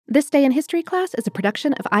This Day in History Class is a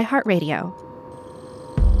production of iHeartRadio.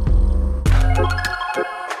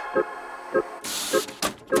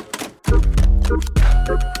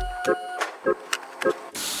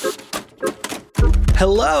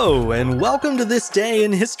 Hello, and welcome to This Day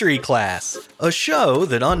in History Class, a show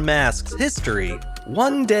that unmasks history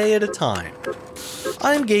one day at a time.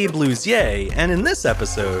 I'm Gabe Luzier, and in this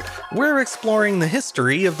episode, we're exploring the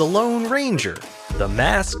history of the Lone Ranger, the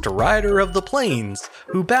masked rider of the plains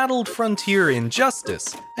who battled frontier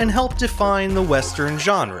injustice and helped define the Western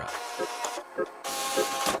genre.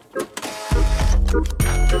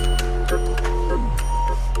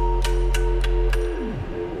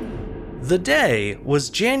 The day was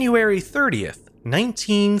January 30th,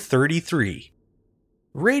 1933.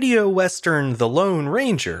 Radio Western The Lone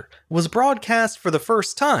Ranger was broadcast for the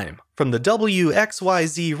first time from the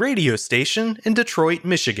WXYZ radio station in Detroit,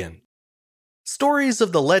 Michigan. Stories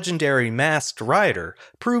of the legendary masked rider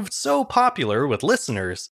proved so popular with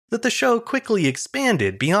listeners that the show quickly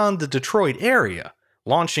expanded beyond the Detroit area,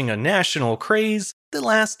 launching a national craze that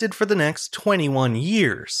lasted for the next 21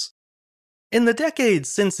 years. In the decades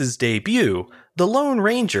since his debut, the Lone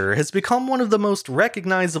Ranger has become one of the most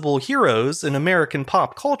recognizable heroes in American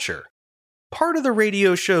pop culture. Part of the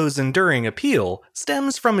radio show's enduring appeal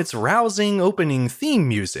stems from its rousing opening theme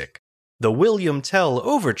music, the William Tell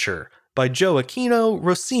Overture by Gioacchino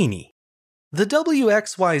Rossini. The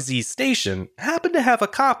WXYZ station happened to have a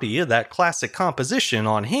copy of that classic composition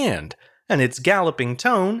on hand, and its galloping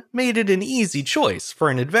tone made it an easy choice for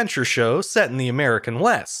an adventure show set in the American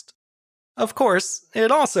West. Of course, it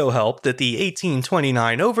also helped that the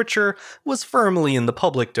 1829 overture was firmly in the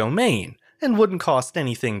public domain and wouldn't cost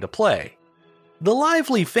anything to play. The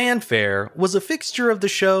lively fanfare was a fixture of the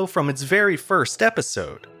show from its very first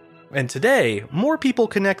episode, and today, more people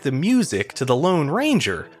connect the music to the Lone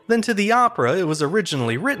Ranger than to the opera it was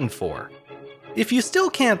originally written for. If you still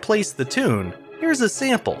can't place the tune, here's a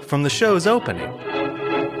sample from the show's opening.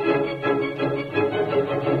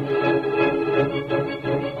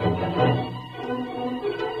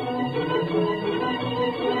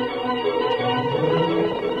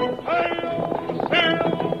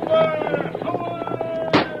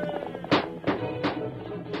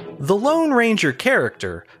 The Lone Ranger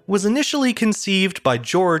character was initially conceived by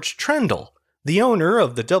George Trendle, the owner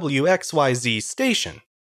of the WXYZ station.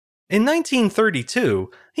 In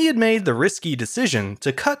 1932, he had made the risky decision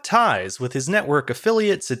to cut ties with his network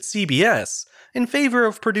affiliates at CBS in favor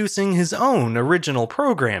of producing his own original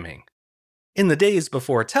programming. In the days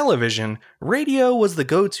before television, radio was the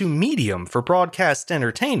go-to medium for broadcast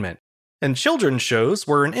entertainment, and children's shows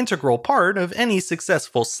were an integral part of any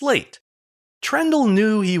successful slate. Trendle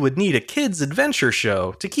knew he would need a kids' adventure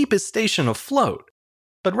show to keep his station afloat,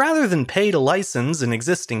 but rather than pay to license an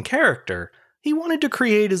existing character, he wanted to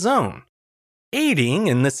create his own. Aiding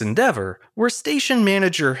in this endeavor were station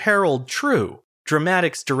manager Harold True,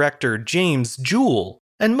 dramatics director James Jewell,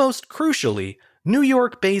 and most crucially, New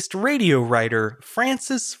York-based radio writer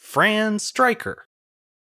Francis "Fran" Stryker.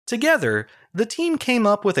 Together, the team came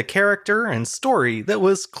up with a character and story that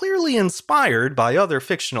was clearly inspired by other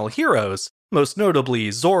fictional heroes, most notably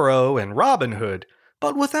Zorro and Robin Hood,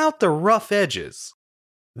 but without the rough edges.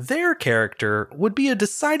 Their character would be a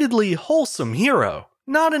decidedly wholesome hero,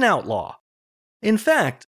 not an outlaw. In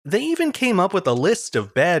fact, they even came up with a list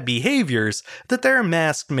of bad behaviors that their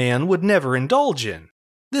masked man would never indulge in.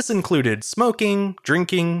 This included smoking,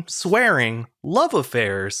 drinking, swearing, love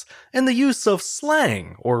affairs, and the use of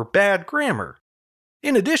slang or bad grammar.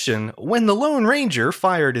 In addition, when the Lone Ranger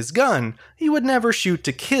fired his gun, he would never shoot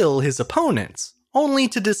to kill his opponents, only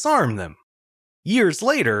to disarm them. Years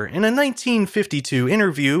later, in a 1952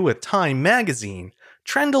 interview with Time magazine,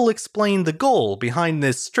 Trendle explained the goal behind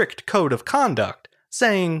this strict code of conduct,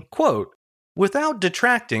 saying, quote, "Without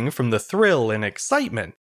detracting from the thrill and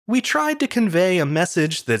excitement, we tried to convey a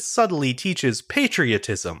message that subtly teaches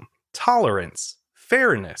patriotism, tolerance,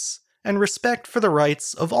 fairness, and respect for the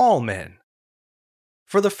rights of all men."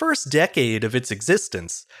 For the first decade of its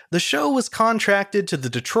existence, the show was contracted to the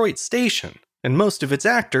Detroit station, and most of its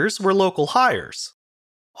actors were local hires.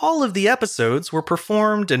 All of the episodes were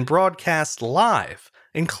performed and broadcast live,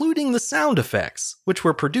 including the sound effects, which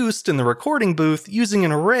were produced in the recording booth using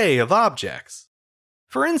an array of objects.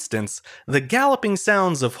 For instance, the galloping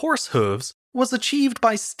sounds of horse hooves was achieved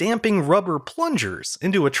by stamping rubber plungers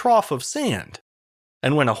into a trough of sand.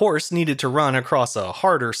 And when a horse needed to run across a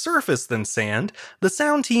harder surface than sand, the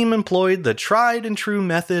sound team employed the tried and true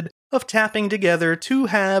method of tapping together two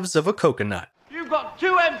halves of a coconut. You've got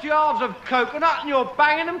two empty halves of coconut and you're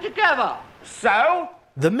banging them together. So?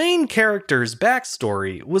 The main character's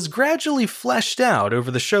backstory was gradually fleshed out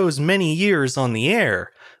over the show's many years on the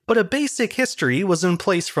air, but a basic history was in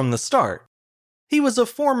place from the start. He was a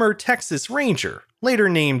former Texas Ranger, later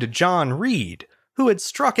named John Reed, who had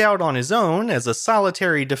struck out on his own as a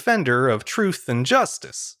solitary defender of truth and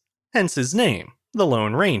justice, hence his name, the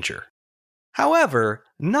Lone Ranger. However,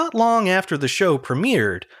 not long after the show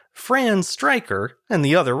premiered, Fran Stryker and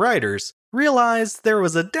the other writers realized there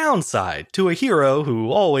was a downside to a hero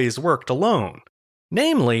who always worked alone.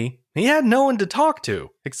 Namely, he had no one to talk to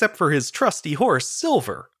except for his trusty horse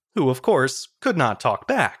Silver, who of course could not talk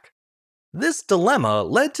back. This dilemma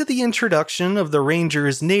led to the introduction of the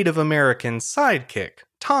Ranger's Native American sidekick,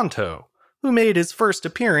 Tonto, who made his first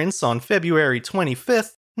appearance on February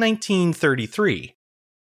 25, 1933.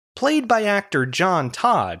 Played by actor John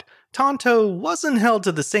Todd, Tonto wasn't held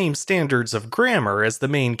to the same standards of grammar as the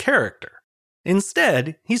main character.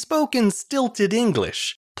 Instead, he spoke in stilted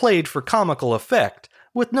English, played for comical effect,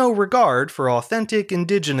 with no regard for authentic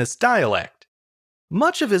indigenous dialect.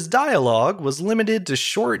 Much of his dialogue was limited to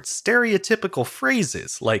short, stereotypical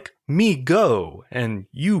phrases like "me go" and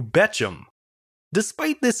 "you betch'em."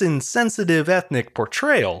 Despite this insensitive ethnic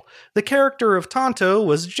portrayal, the character of Tonto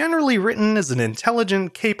was generally written as an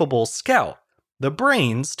intelligent, capable scout, the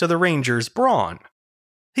brains to the Ranger's brawn.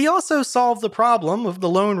 He also solved the problem of the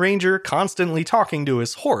Lone Ranger constantly talking to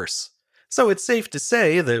his horse, so it's safe to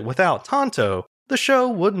say that without Tonto, the show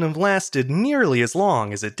wouldn't have lasted nearly as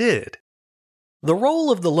long as it did. The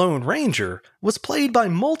role of the Lone Ranger was played by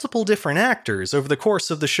multiple different actors over the course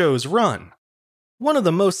of the show's run. One of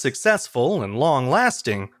the most successful and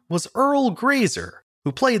long-lasting was Earl Grazer,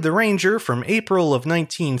 who played the Ranger from April of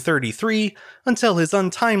 1933 until his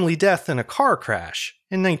untimely death in a car crash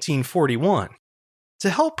in 1941. To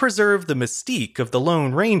help preserve the mystique of the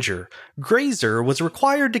Lone Ranger, Grazer was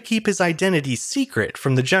required to keep his identity secret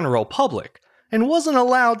from the general public and wasn't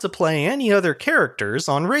allowed to play any other characters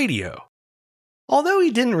on radio. Although he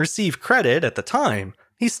didn't receive credit at the time,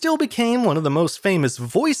 he still became one of the most famous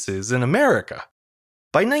voices in America.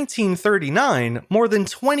 By 1939, more than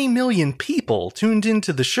 20 million people tuned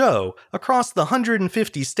into the show across the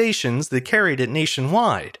 150 stations that carried it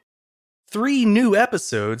nationwide. 3 new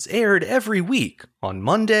episodes aired every week on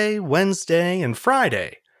Monday, Wednesday, and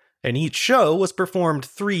Friday, and each show was performed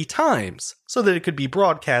 3 times so that it could be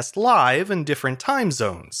broadcast live in different time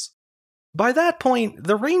zones. By that point,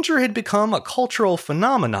 the Ranger had become a cultural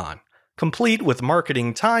phenomenon, complete with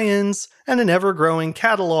marketing tie-ins and an ever-growing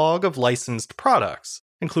catalog of licensed products,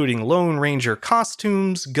 including Lone Ranger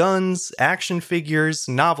costumes, guns, action figures,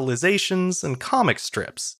 novelizations, and comic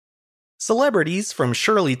strips. Celebrities from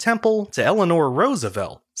Shirley Temple to Eleanor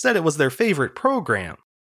Roosevelt said it was their favorite program,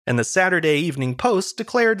 and the Saturday Evening Post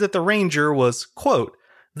declared that the Ranger was, quote,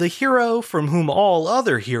 the hero from whom all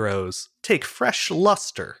other heroes take fresh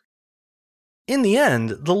luster. In the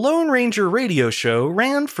end, the Lone Ranger radio show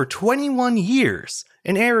ran for 21 years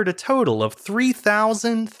and aired a total of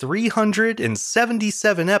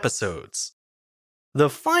 3,377 episodes.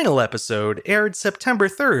 The final episode aired September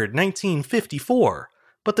 3rd, 1954,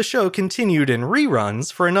 but the show continued in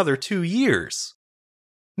reruns for another 2 years.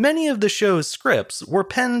 Many of the show's scripts were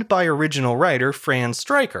penned by original writer Fran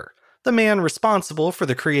Stryker, the man responsible for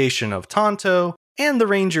the creation of Tonto and the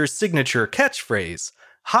Ranger's signature catchphrase,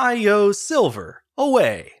 "Hi-yo, Silver,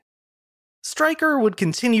 away!" Stryker would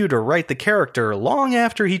continue to write the character long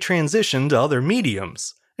after he transitioned to other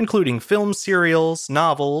mediums, including film serials,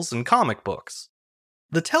 novels, and comic books.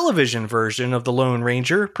 The television version of The Lone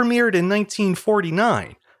Ranger premiered in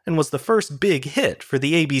 1949 and was the first big hit for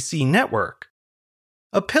the ABC network.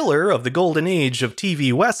 A pillar of the golden age of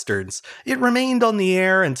TV westerns, it remained on the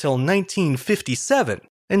air until 1957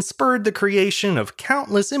 and spurred the creation of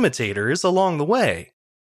countless imitators along the way.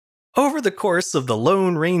 Over the course of the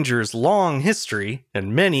Lone Ranger's long history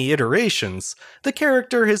and many iterations, the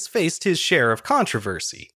character has faced his share of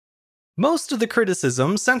controversy. Most of the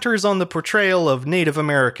criticism centers on the portrayal of Native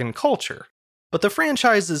American culture, but the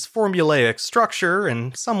franchise's formulaic structure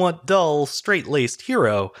and somewhat dull, straight-laced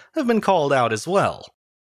hero have been called out as well.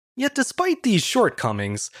 Yet despite these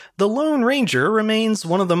shortcomings, the Lone Ranger remains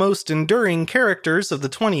one of the most enduring characters of the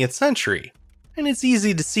 20th century, and it's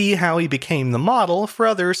easy to see how he became the model for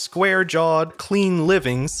other square-jawed,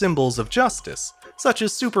 clean-living symbols of justice, such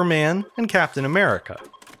as Superman and Captain America.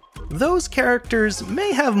 Those characters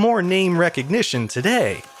may have more name recognition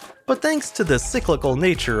today, but thanks to the cyclical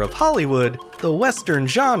nature of Hollywood, the Western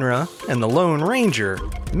genre and the Lone Ranger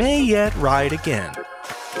may yet ride again.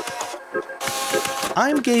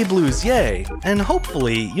 I'm Gabe Luzier, and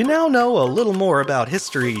hopefully you now know a little more about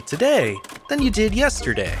history today than you did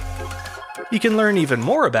yesterday. You can learn even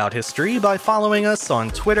more about history by following us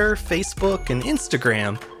on Twitter, Facebook, and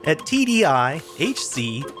Instagram at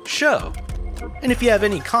TDIHC Show. And if you have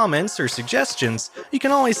any comments or suggestions, you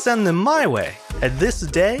can always send them my way at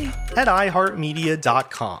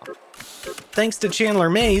thisday@iheartmedia.com. Thanks to Chandler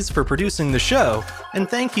Mays for producing the show, and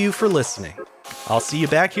thank you for listening. I'll see you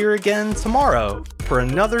back here again tomorrow for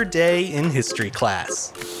another day in history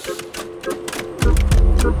class.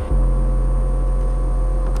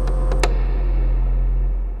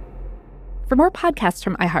 For more podcasts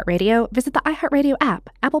from iHeartRadio, visit the iHeartRadio app,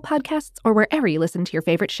 Apple Podcasts, or wherever you listen to your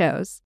favorite shows.